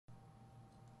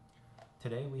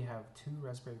Today we have two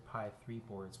Raspberry Pi 3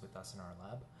 boards with us in our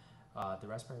lab. The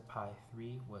Raspberry Pi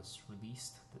 3 was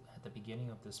released at the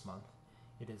beginning of this month.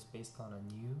 It is based on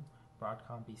a new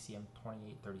Broadcom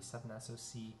BCM2837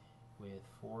 SoC with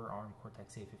 4 ARM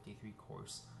Cortex-A53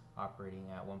 cores operating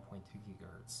at 1.2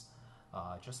 GHz.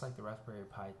 Just like the Raspberry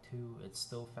Pi 2, it's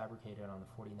still fabricated on the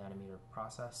 40 nanometer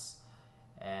process,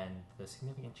 and the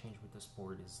significant change with this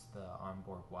board is the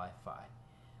onboard Wi-Fi.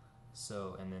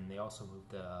 And then they also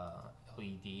moved the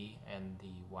LED and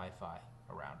the Wi-Fi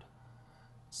around.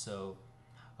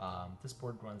 This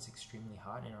board runs extremely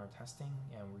hot in our testing,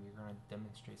 and we're going to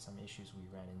demonstrate some issues we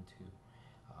ran into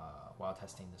while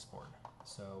testing this board.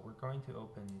 So we're going to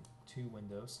open two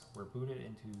windows. We're booted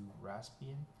into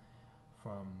Raspbian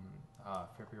from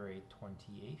February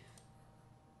 28th.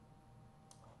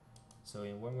 So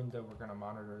in one window, we're going to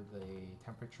monitor the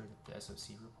temperature that the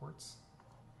SoC reports.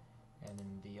 And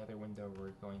in the other window,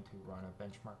 we're going to run a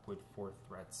benchmark with 4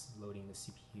 threads, loading the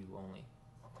CPU only.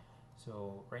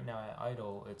 So right now at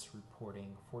idle, it's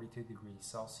reporting 42 degrees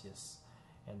Celsius,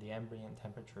 and the ambient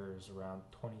temperature is around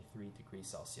 23 degrees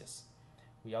Celsius.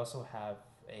 We also have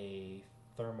a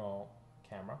thermal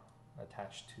camera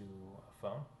attached to a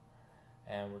phone,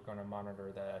 and we're going to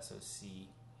monitor the SoC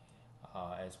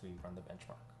as we run the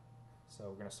benchmark. So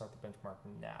we're going to start the benchmark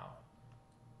now.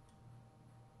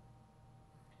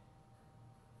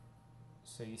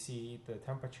 So you see the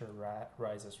temperature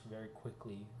rises very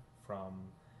quickly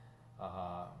from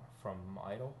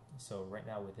idle. So right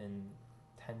now, within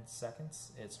 10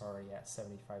 seconds, it's already at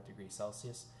 75 degrees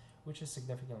Celsius, which is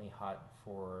significantly hot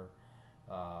for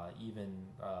even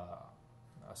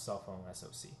a cell phone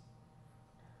SoC.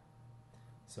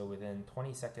 So within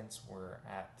 20 seconds, we're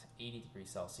at 80 degrees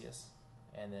Celsius.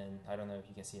 And then, I don't know if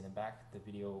you can see in the back, the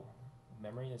video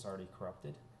memory is already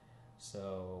corrupted.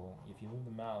 So if you move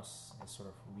the mouse, it sort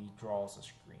of redraws the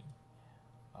screen.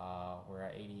 We're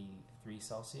at 83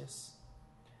 Celsius.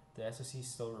 The SoC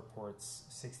still reports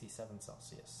 67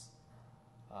 Celsius.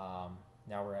 Now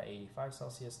we're at 85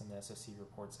 Celsius, and the SoC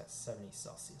reports at 70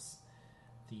 Celsius.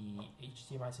 The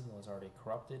HDMI signal is already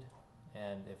corrupted,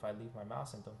 and if I leave my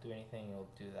mouse and don't do anything, it'll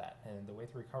do that. And the way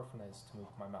to recover from that is to move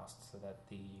my mouse so that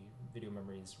the video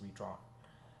memory is redrawn,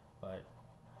 but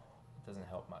it doesn't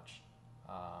help much.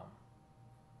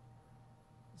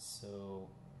 So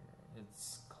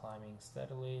it's climbing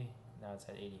steadily. Now it's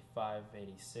at 85,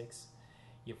 86.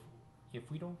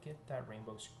 If we don't get that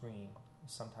rainbow screen,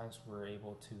 sometimes we're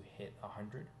able to hit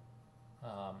 100.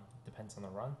 Depends on the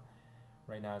run.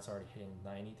 Right now it's already hitting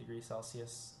 90 degrees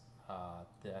Celsius.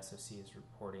 The SoC is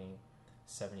reporting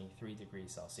 73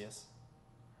 degrees Celsius.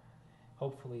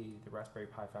 Hopefully the Raspberry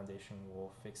Pi Foundation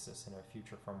will fix this in a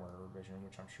future firmware revision,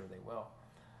 which I'm sure they will,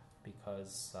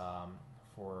 because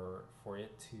for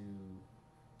it to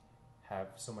have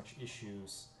so much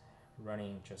issues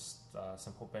running just a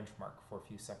simple benchmark for a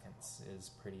few seconds is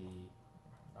pretty,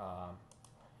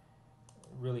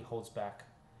 really holds back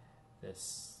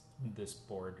this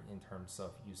board in terms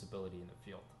of usability in the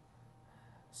field.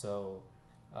 So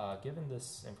given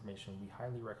this information, we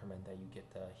highly recommend that you get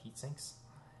the heat sinks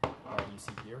that you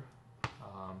see here.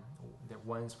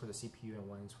 One is for the CPU and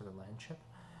one is for the LAN chip.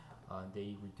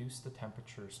 They reduce the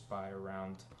temperatures by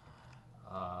around,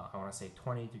 I want to say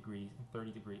 20 to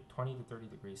 30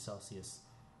 degrees Celsius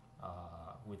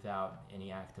without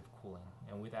any active cooling.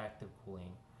 And with active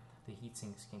cooling, the heat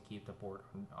sinks can keep the board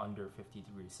under 50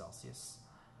 degrees Celsius.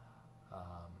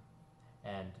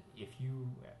 And if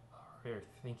you are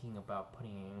thinking about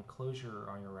putting an enclosure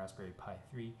on your Raspberry Pi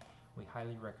 3, we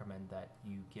highly recommend that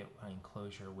you get an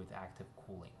enclosure with active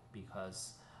cooling,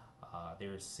 because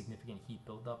there is significant heat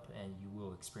buildup and you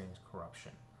will experience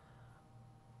corruption.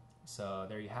 So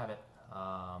there you have it.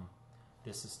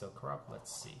 This is still corrupt.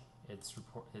 Let's see.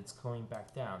 It's going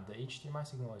back down. The HDMI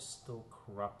signal is still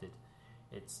corrupted.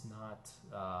 It's not,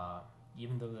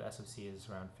 even though the SoC is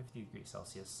around 50 degrees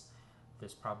Celsius,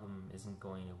 this problem isn't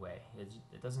going away.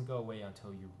 It doesn't go away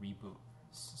until you reboot.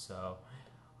 So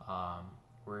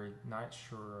we're not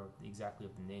sure exactly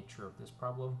of the nature of this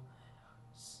problem,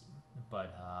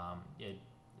 but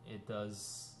it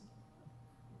does.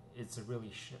 It's a real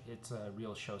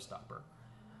showstopper.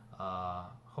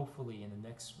 Hopefully, in the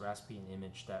next Raspbian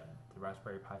image that the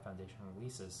Raspberry Pi Foundation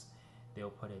releases, they'll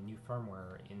put a new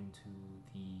firmware into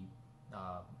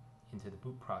the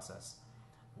boot process,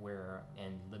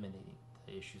 and eliminating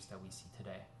the issues that we see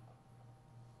today.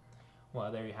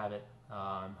 Well, there you have it.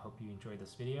 Hope you enjoyed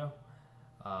this video.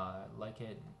 Like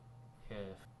it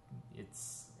if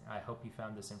I hope you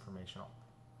found this informational.